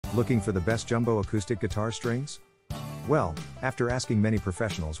Looking for the best jumbo acoustic guitar strings? Well, after asking many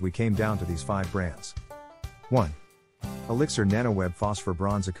professionals, we came down to these 5 brands. 1. Elixir NanoWeb Phosphor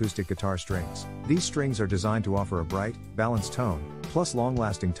Bronze Acoustic Guitar Strings. These strings are designed to offer a bright, balanced tone, plus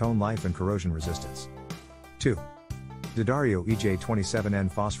long-lasting tone life and corrosion resistance. 2. D'Addario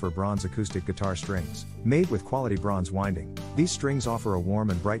EJ27N Phosphor Bronze Acoustic Guitar Strings. Made with quality bronze winding, these strings offer a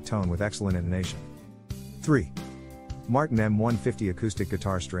warm and bright tone with excellent intonation. 3. Martin M150 Acoustic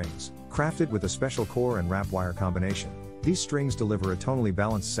Guitar Strings. Crafted with a special core and wrap wire combination, these strings deliver a tonally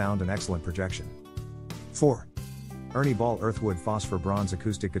balanced sound and excellent projection. 4. Ernie Ball Earthwood Phosphor Bronze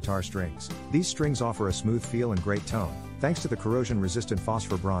Acoustic Guitar Strings. These strings offer a smooth feel and great tone, thanks to the corrosion-resistant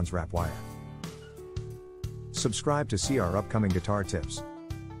phosphor bronze wrap wire. Subscribe to see our upcoming guitar tips.